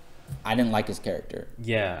didn't like his character.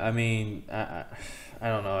 Yeah, I mean, I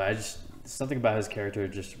don't know. Something about his character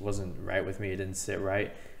just wasn't right with me. It didn't sit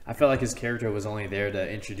right. I felt like his character was only there to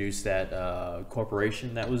introduce that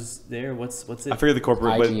corporation that was there. What's it? I forget the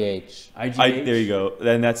corporation. IGH. There you go.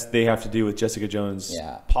 Then they have to do with Jessica Jones'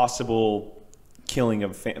 possible killing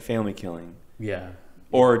of family killing. Yeah.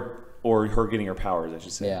 Or her getting her powers, I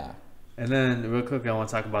should say. Yeah. And then real quick, I want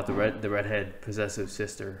to talk about the redhead possessive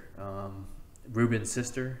sister, Ruben's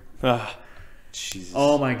sister. Jesus.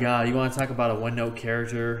 Oh my God! You want to talk about a one-note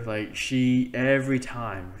character? Like every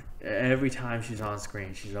time she's on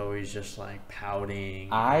screen, she's always just like pouting.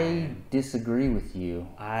 I disagree with you.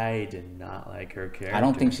 I did not like her character. I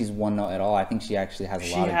don't think she's one note at all. I think she actually has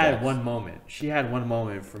a lot of depth. She had one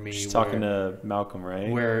moment for me. She's talking to Malcolm, right?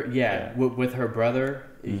 Where with her brother,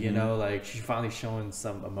 mm-hmm. Like she's finally showing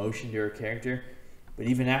some emotion to her character. But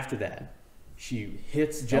even after that, she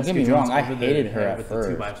hits Jessica Jones over the head with the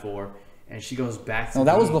 2x4. And she goes back to No,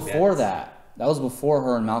 that was before that. That was before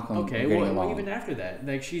her and Malcolm were getting along. Well, even after that.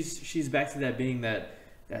 Like she's back to that being that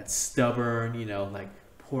stubborn, like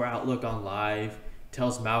poor outlook on life.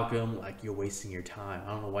 Tells Malcolm, like, you're wasting your time.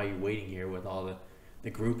 I don't know why you're waiting here with all the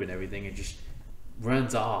group and everything, and just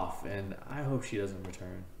runs off. And I hope she doesn't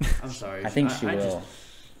return. I'm sorry. I think she will.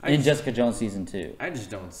 in Jessica Jones season 2. I just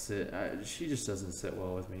don't sit. She just doesn't sit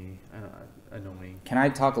well with me. I know me. Can I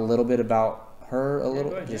talk a little bit about her?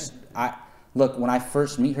 Go ahead, Look, when I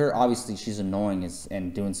first meet her, obviously she's annoying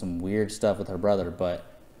and doing some weird stuff with her brother, but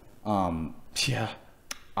yeah.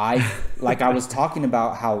 I was talking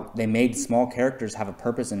about how they made small characters have a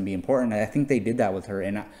purpose and be important. I think they did that with her.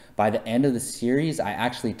 And by the end of the series, I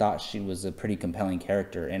actually thought she was a pretty compelling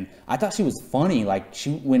character. And I thought she was funny. Like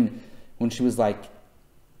when she was like,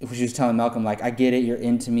 if she was telling Malcolm, like, I get it, you're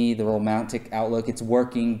into me, the romantic outlook, it's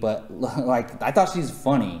working. But like, I thought she's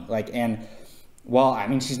funny. Like, and well, I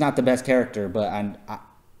mean, she's not the best character, but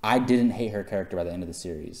I didn't hate her character by the end of the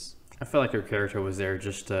series. I feel like her character was there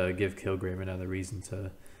just to give Kilgrave another reason to,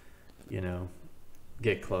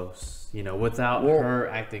 get close. Without her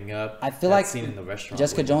acting up. I feel like scene in the restaurant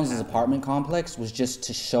Jessica Jones's apartment complex was just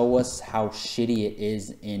to show us how shitty it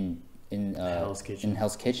is in Hell's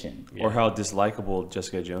Kitchen. Yeah. Or how dislikable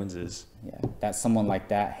Jessica Jones is. Yeah, that someone like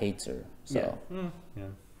that hates her. So yeah,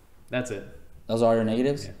 that's it. Those are your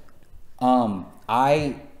negatives. Yeah.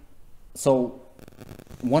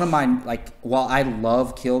 One of my, while I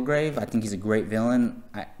love Kilgrave, I think he's a great villain.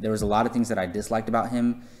 There was a lot of things that I disliked about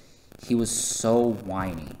him. He was so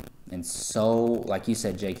whiny and so, like you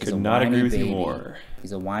said, Jake, he's a whiny baby. Could not agree with you more.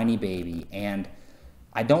 He's a whiny baby, and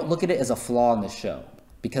I don't look at it as a flaw in the show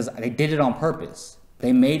because they did it on purpose.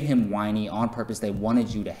 They made him whiny on purpose. They wanted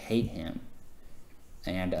you to hate him.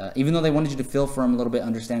 And even though they wanted you to feel for him a little bit,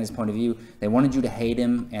 understand his point of view, they wanted you to hate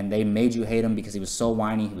him, and they made you hate him because he was so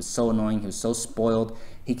whiny, he was so annoying, he was so spoiled.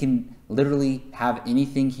 He can literally have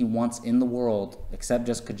anything he wants in the world except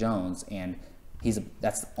Jessica Jones, and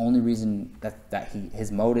that's the only reason that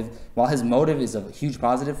his motive, while his motive is a huge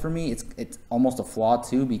positive for me, it's almost a flaw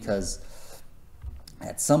too, because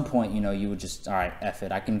at some point, you would just, all right, F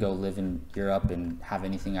it, I can go live in Europe and have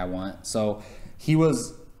anything I want. So he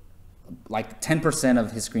was like 10%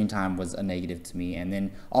 of his screen time was a negative to me. And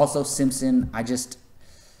then also Simpson,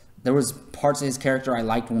 there was parts of his character I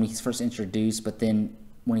liked when he's first introduced, but then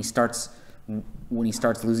when he starts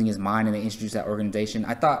losing his mind and they introduce that organization,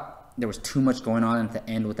 I thought there was too much going on at the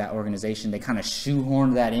end with that organization. They kind of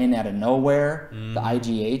shoehorned that in out of nowhere, the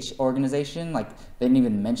IGH organization. Like, they didn't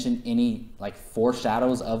even mention any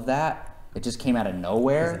foreshadows of that. It just came out of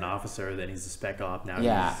nowhere. He's an officer, then he's a spec op.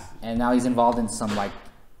 Now and now he's involved in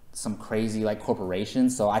some crazy corporation.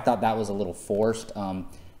 So I thought that was a little forced.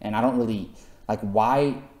 And I don't really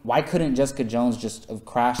why couldn't Jessica Jones just have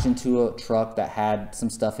crashed into a truck that had some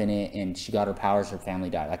stuff in it and she got her powers, her family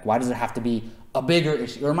died? Why does it have to be a bigger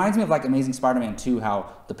issue? It reminds me of Amazing Spider-Man 2, how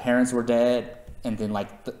the parents were dead and then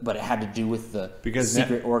but it had to do with the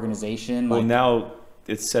secret organization. Well, now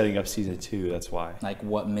it's setting up season 2, that's why.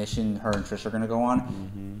 What mission her and Trish are going to go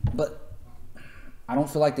on. But I don't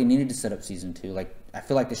feel like they needed to set up season 2. I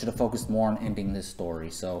feel like they should have focused more on ending this story.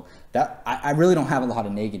 So that I really don't have a lot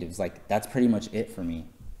of negatives. That's pretty much it for me.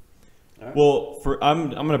 Right. Well,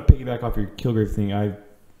 I'm gonna piggyback off your Kilgrave thing.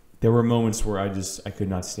 There were moments where I could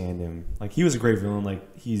not stand him. He was a great villain.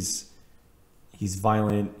 He's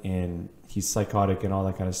violent and he's psychotic and all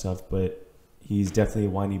that kind of stuff. But he's definitely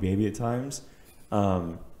a whiny baby at times.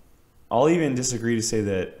 I'll even disagree to say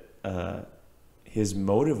that his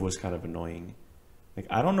motive was kind of annoying.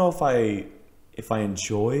 I don't know if I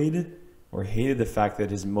enjoyed or hated the fact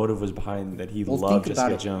that his motive was behind that he loved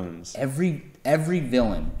Jessica Jones. Every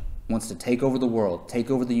villain wants to take over the world, take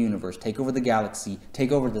over the universe, take over the galaxy, take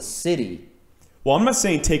over the city. Well, I'm not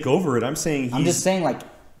saying take over it. I'm just saying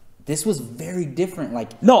this was very different.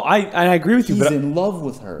 No, I agree with you. He's in love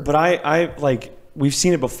with her. But I we've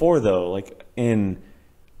seen it before though. And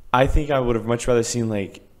I think I would have much rather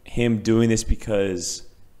seen him doing this because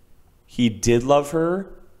he did love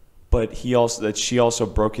her, but she also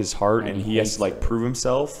broke his heart and he has to prove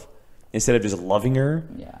himself instead of just loving her.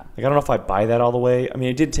 Yeah. I don't know if I buy that all the way. I mean,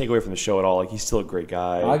 it didn't take away from the show at all. He's still a great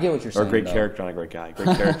guy. I get what you're saying. Or a great character, not a great guy.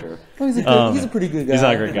 Great character. He's a pretty good guy. He's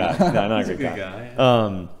not a great guy. No, not a great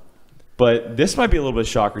guy. But this might be a little bit of a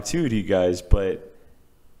shocker too to you guys, but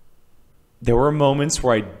there were moments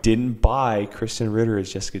where I didn't buy Kristen Ritter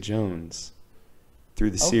as Jessica Jones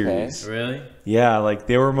through the series. Really? Yeah,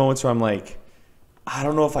 there were moments where I'm I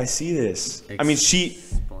don't know if I see this. I mean, she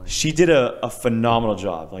did a phenomenal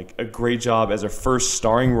job, a great job as her first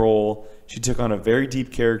starring role. She took on a very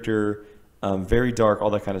deep character, very dark,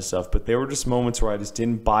 all that kind of stuff. But there were just moments where I just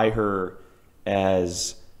didn't buy her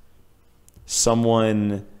as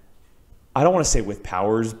someone, I don't want to say with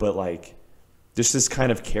powers, but just this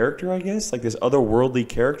kind of character, I guess, this otherworldly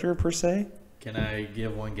character per se. Can I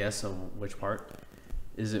give one guess of which part?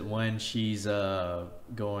 Is it when she's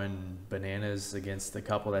going bananas against the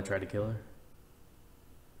couple that tried to kill her?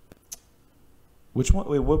 Which one?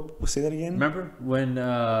 Wait, what? Say that again. Remember when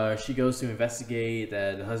she goes to investigate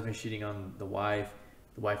that the husband's cheating on the wife?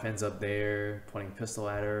 The wife ends up there pointing a pistol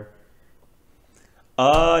at her.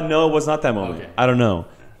 No, it was not that moment. Okay. I don't know.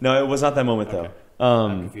 No, it was not that moment Okay. though.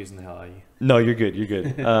 I'm confusing the hell out of you. No, you're good. You're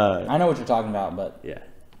good. I know what you're talking about, but Yeah.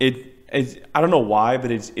 I don't know why,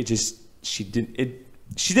 but it just she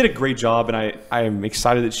did a great job, and I am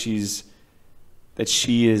excited that she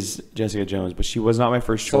is Jessica Jones, but she was not my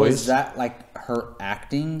first choice. So is that like her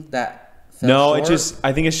acting that fell No, short?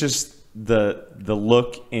 I think it's just the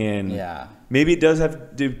look, and Yeah. maybe it does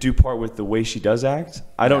have to do part with the way she does act.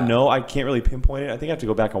 I don't Yeah. know. I can't really pinpoint it. I think I have to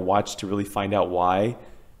go back and watch to really find out why.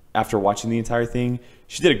 After watching the entire thing,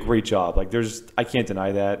 she did a great job. Like I can't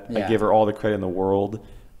deny that. Yeah. I give her all the credit in the world.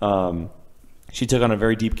 She took on a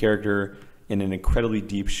very deep character in an incredibly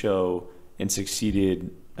deep show and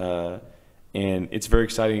succeeded. And it's very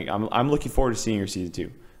exciting. I'm looking forward to seeing her season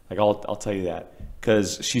 2. Like I'll tell you that,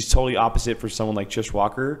 because she's totally opposite for someone like Trish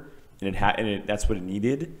Walker, and that's what it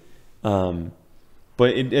needed. But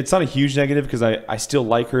it's not a huge negative, because I still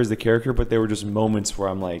like her as the character, but there were just moments where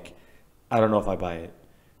I'm like, I don't know if I buy it.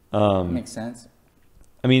 Makes sense.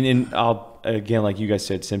 I mean, and again, like you guys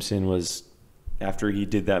said, Simpson was, after he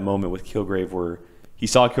did that moment with Kilgrave where he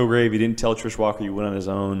saw Kilgrave, he didn't tell Trish Walker, he went on his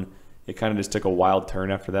own. It kind of just took a wild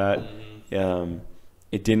turn after that.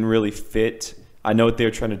 It didn't really fit. I know what they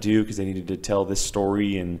were trying to do, because they needed to tell this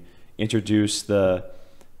story and introduce the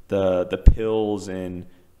pills and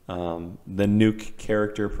the nuke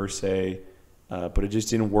character per se, but it just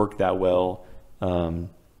didn't work that well.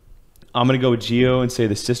 I'm going to go with Gio and say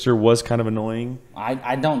the sister was kind of annoying.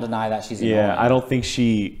 I don't deny that she's annoying. Yeah, I don't think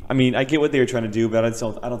I mean, I get what they were trying to do, but I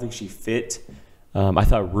don't think she fit. I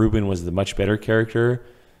thought Ruben was the much better character.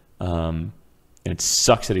 And it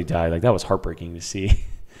sucks that he died. Like, that was heartbreaking to see.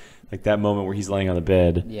 Like, that moment where he's laying on the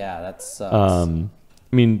bed. Yeah, that sucks. I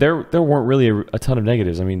mean, there weren't really a ton of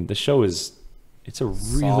negatives. I mean, the show it's a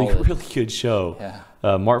really, Solid. really good show.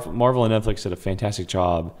 Yeah. Marvel and Netflix did a fantastic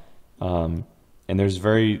job. And it's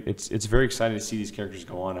very exciting to see these characters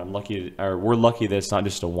go on. We're lucky that it's not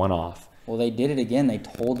just a one-off. Well, they did it again. They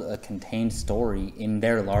told a contained story in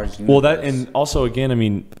their large universe. Well, and also again, I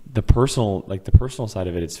mean, the personal side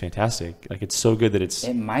of it, it's fantastic. Like, it's so good that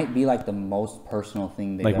it might be like the most personal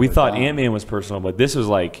thing they've like, we ever thought done. Ant-Man was personal, but this was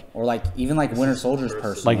like, or like even like Winter Soldier's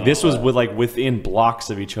personal. like this was within blocks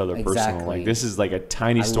of each other personal. Exactly. Like, this is like a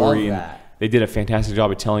tiny I story, love and that. they did a fantastic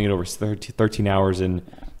job of telling it over 13 hours. And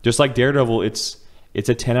just like Daredevil, it's a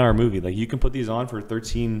 10-hour movie. Like, you can put these on for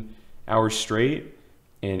 13 hours straight,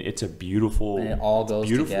 and it's a beautiful. And it all goes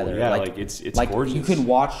together. Yeah, like it's like gorgeous. you could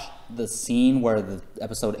watch the scene where the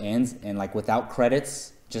episode ends, and like without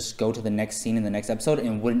credits, just go to the next scene in the next episode, and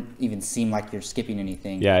it wouldn't even seem like you're skipping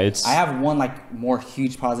anything. Yeah, I have one like more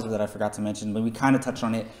huge positive that I forgot to mention, but we kind of touched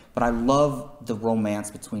on it. But I love the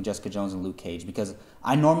romance between Jessica Jones and Luke Cage, because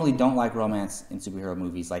I normally don't like romance in superhero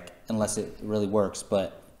movies, like unless it really works.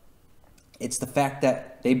 But it's the fact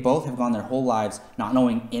that they both have gone their whole lives not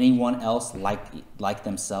knowing anyone else like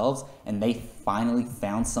themselves, and they finally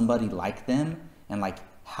found somebody like them, and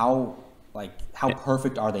how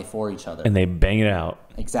perfect are they for each other? And they bang it out.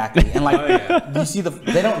 Exactly. And you see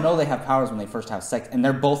they don't know they have powers when they first have sex, and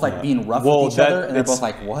they're both like being rough with each other, and they're both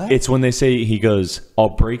like, what? It's when they say, he goes, "I'll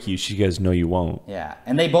break you." She goes, "No, you won't." Yeah.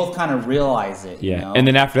 And they both kind of realize it. Yeah. You know? And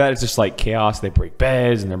then after that, it's just like chaos. They break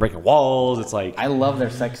beds and they're breaking walls. It's like, I love their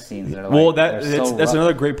sex scenes. They're well, they're so that's rough.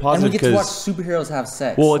 another great And positive, we get to watch because superheroes have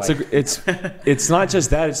sex. well, like, it's not just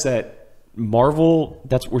that. It's that Marvel.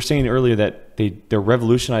 That's we're saying earlier that they're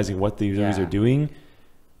revolutionizing what these movies Yeah. are doing.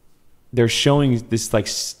 They're showing this like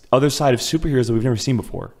other side of superheroes that we've never seen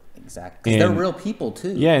before. exactly. Because they're real people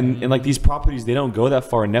too. Yeah, and like these properties, they don't go that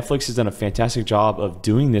far. And Netflix has done a fantastic job of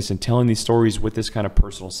doing this and telling these stories with this kind of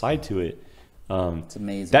personal side to it. It's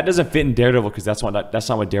amazing. That doesn't fit in Daredevil, because that's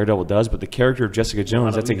not what Daredevil does. But the character of Jessica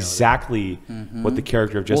Jones, that's exactly what the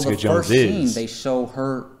character of Jessica Jones first is. Scene, they show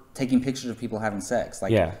her taking pictures of people having sex.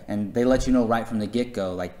 Like, Yeah. And they let you know right from the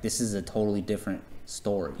get-go, like, this is a totally different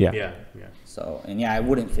story. Yeah. Yeah. So, and yeah, it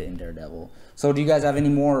wouldn't fit in Daredevil. So, do you guys have any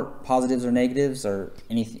more positives or negatives, or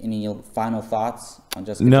any final thoughts on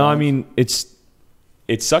Jessica No, Jones? I mean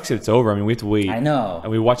it sucks that it's over. I mean, we have to wait. I know.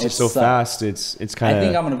 And we watched it so sucks. fast. It's kind I of.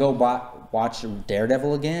 think I'm gonna go watch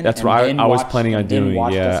Daredevil again. That's and what then I was watch- planning on and then doing,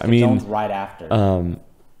 watch yeah. Jessica I mean, Jones right after.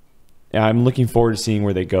 Yeah, I'm looking forward to seeing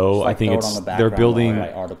where they go. Just, like, I think throw it it's on the they're background building while I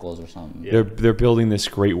write articles or something. they're building this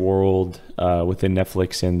great world within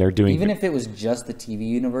Netflix, and they're doing. Even if it was just the TV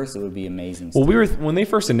universe, it would be amazing. Well, when they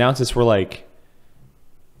first announced this, we're like,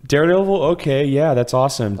 Daredevil, okay, yeah, that's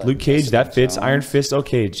awesome. But Luke Cage, Jessica that fits. Jones. Iron Fist,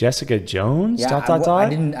 okay. Jessica Jones, Yeah,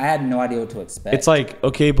 I had no idea what to expect. It's like,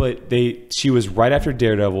 okay, but she was right after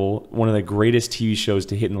Daredevil, one of the greatest TV shows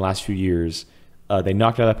to hit in the last few years. They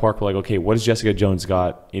knocked it out of the park. We're like, okay, what has Jessica Jones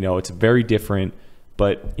got? You know, it's very different,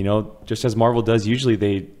 but you know, just as Marvel does, usually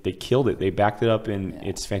they killed it. They backed it up, and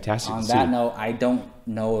it's fantastic. On to that see. note, I don't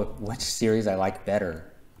know which series I like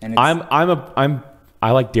better. And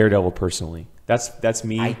I like Daredevil personally. That's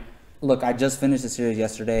me. Look, I just finished the series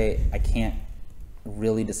yesterday. I can't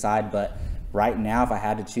really decide, but right now, if I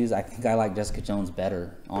had to choose, I think I like Jessica Jones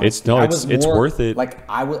better. Honestly. It's worth it. Like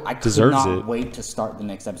I could Deserves not it. wait to start the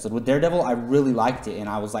next episode. With Daredevil, I really liked it, and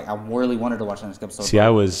I was like, I really wanted to watch the next episode. See, I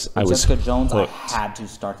was Jessica Jones. hooked. I had to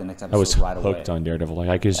start the next episode. I was right away. hooked on Daredevil.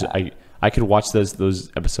 Like I could watch those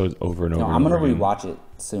episodes over and over. I'm gonna rewatch it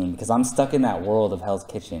soon because I'm stuck in that world of Hell's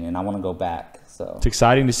Kitchen, and I want to go back. So it's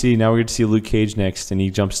exciting to see. Now we get to see Luke Cage next, and he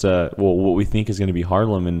jumps to what we think is going to be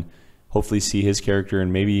Harlem, and hopefully see his character,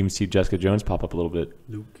 and maybe even see Jessica Jones pop up a little bit.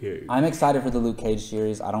 Luke Cage. I'm excited for the Luke Cage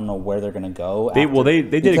series. I don't know where they're gonna go. They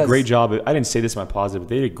did a great job. I didn't say this in my positive, but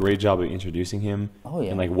they did a great job of introducing him. Oh,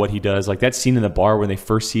 yeah. And like what he does, like that scene in the bar when they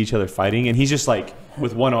first see each other fighting, and he's just like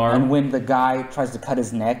with one arm. And when the guy tries to cut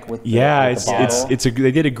his neck with the bottle.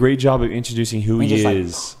 They did a great job of introducing who he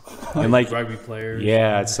is. And like rugby players.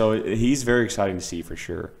 Yeah, so he's very exciting to see for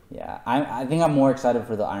sure. Yeah, I think I'm more excited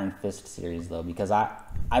for the Iron Fist series though, because I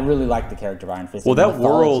really like the character of Iron Fist. Well, that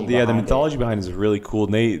world, the mythology behind it is really cool.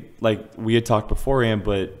 And they, like we had talked beforehand,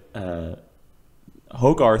 but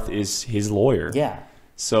Hogarth is his lawyer. Yeah.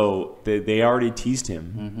 So they already teased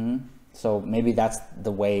him. Mm-hmm. So maybe that's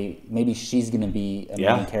the way. Maybe she's gonna be a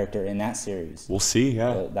main character in that series. We'll see.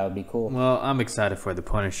 Yeah, so that would be cool. Well, I'm excited for the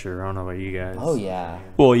Punisher. I don't know about you guys. Oh yeah.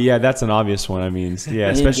 Well, yeah, that's an obvious one. I mean, yeah,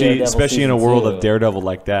 especially in a world of Daredevil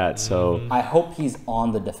like that. So I hope he's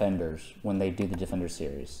on the Defenders when they do the Defenders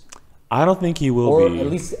series. I don't think he will or be. Or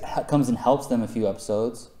at least comes and helps them a few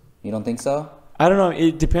episodes. You don't think so? I don't know.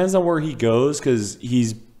 It depends on where he goes because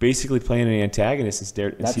he's basically playing an antagonist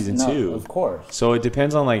in season 2. Of course. So it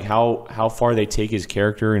depends on like how far they take his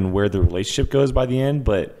character and where the relationship goes by the end.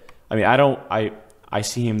 But I mean, I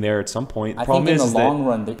see him there at some point. I think in the long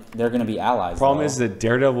run they're going to be allies. Problem is that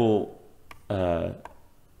Daredevil,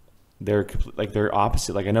 they're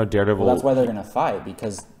opposite. Like I know Daredevil. Well, that's why they're going to fight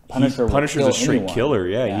because Punisher's a straight killer.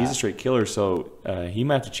 Yeah, he's a straight killer. So he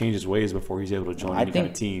might have to change his ways before he's able to join any kind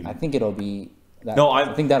of team. I think it'll be.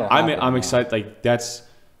 I think that'll happen. I'm excited. Like that's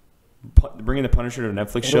bringing the Punisher to a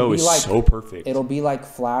Netflix show is so perfect. It'll be like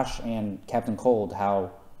Flash and Captain Cold. How,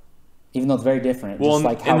 even though it's very different, well, just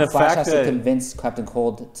like how Flash has to convince Captain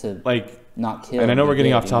Cold to not kill. And I know we're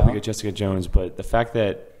getting off topic of Jessica Jones, but the fact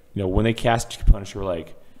that when they cast Punisher, we're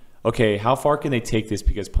like, okay, how far can they take this?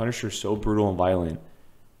 Because Punisher's so brutal and violent.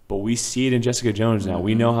 But we see it in Jessica Jones now.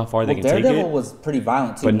 We know how far they can take it. Daredevil was pretty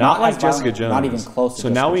violent too. But not like Jessica Jones. Not even close to So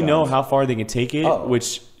now we know how far they can take it,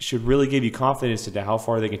 which should really give you confidence into how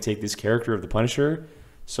far they can take this character of the Punisher.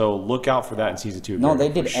 So look out for that in season 2. No, they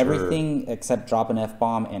did everything except drop an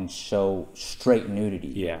F-bomb and show straight nudity.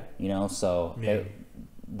 Yeah. So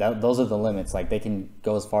those are the limits. Like they can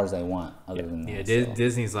go as far as they want. Other than that,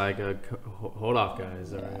 Disney's like, hold off,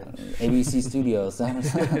 guys. All right. ABC Studios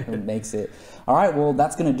makes it. All right, well,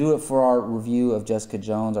 that's gonna do it for our review of Jessica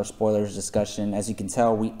Jones, our spoilers discussion. As you can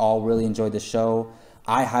tell, we all really enjoyed the show.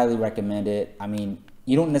 I highly recommend it. I mean,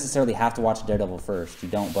 you don't necessarily have to watch Daredevil first. You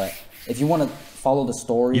don't, but if you want to follow the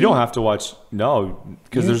story, you don't have to watch. No,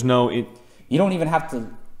 because there's no. You don't even have to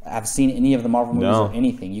have seen any of the Marvel movies or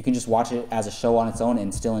anything. You can just watch it as a show on its own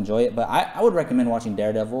and still enjoy it. But I would recommend watching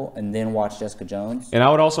Daredevil and then watch Jessica Jones. And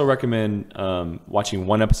I would also recommend watching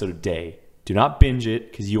one episode a day. Do not binge it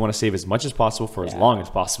because you want to save as much as possible for as long as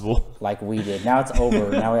possible. Like we did. Now it's over.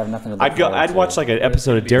 Now we have nothing to look forward to. I'd watch like an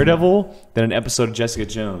episode of Daredevil, then an episode of Jessica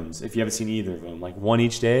Jones if you haven't seen either of them. Like one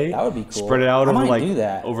each day. That would be cool. Spread it out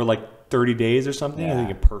over like 30 days or something. I think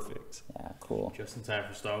it's perfect. Yeah, cool. Just in time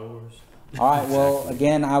for Star Wars. All right, well,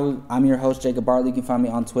 again, I'm your host, Jacob Bartley. You can find me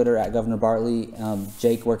on Twitter at Governor Bartley.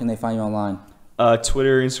 Jake, where can they find you online?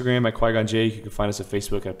 Twitter, Instagram at Qui-Gon Jake. You can find us at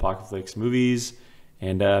Facebook at Apocalypse Movies.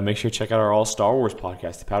 And make sure to check out our All Star Wars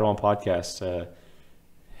podcast, the Padawan podcast.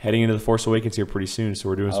 Heading into The Force Awakens here pretty soon, so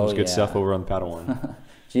we're doing some good stuff over on the Padawan.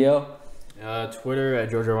 Gio? Twitter at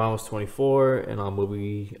Georgia Ramos24 and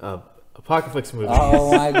on Apocalypse Movies.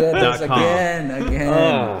 Oh my goodness! again.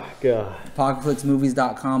 Oh god.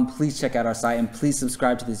 Apocalypsemovies.com. Please check out our site and please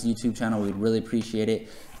subscribe to this YouTube channel. We'd really appreciate it.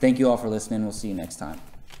 Thank you all for listening. We'll see you next time.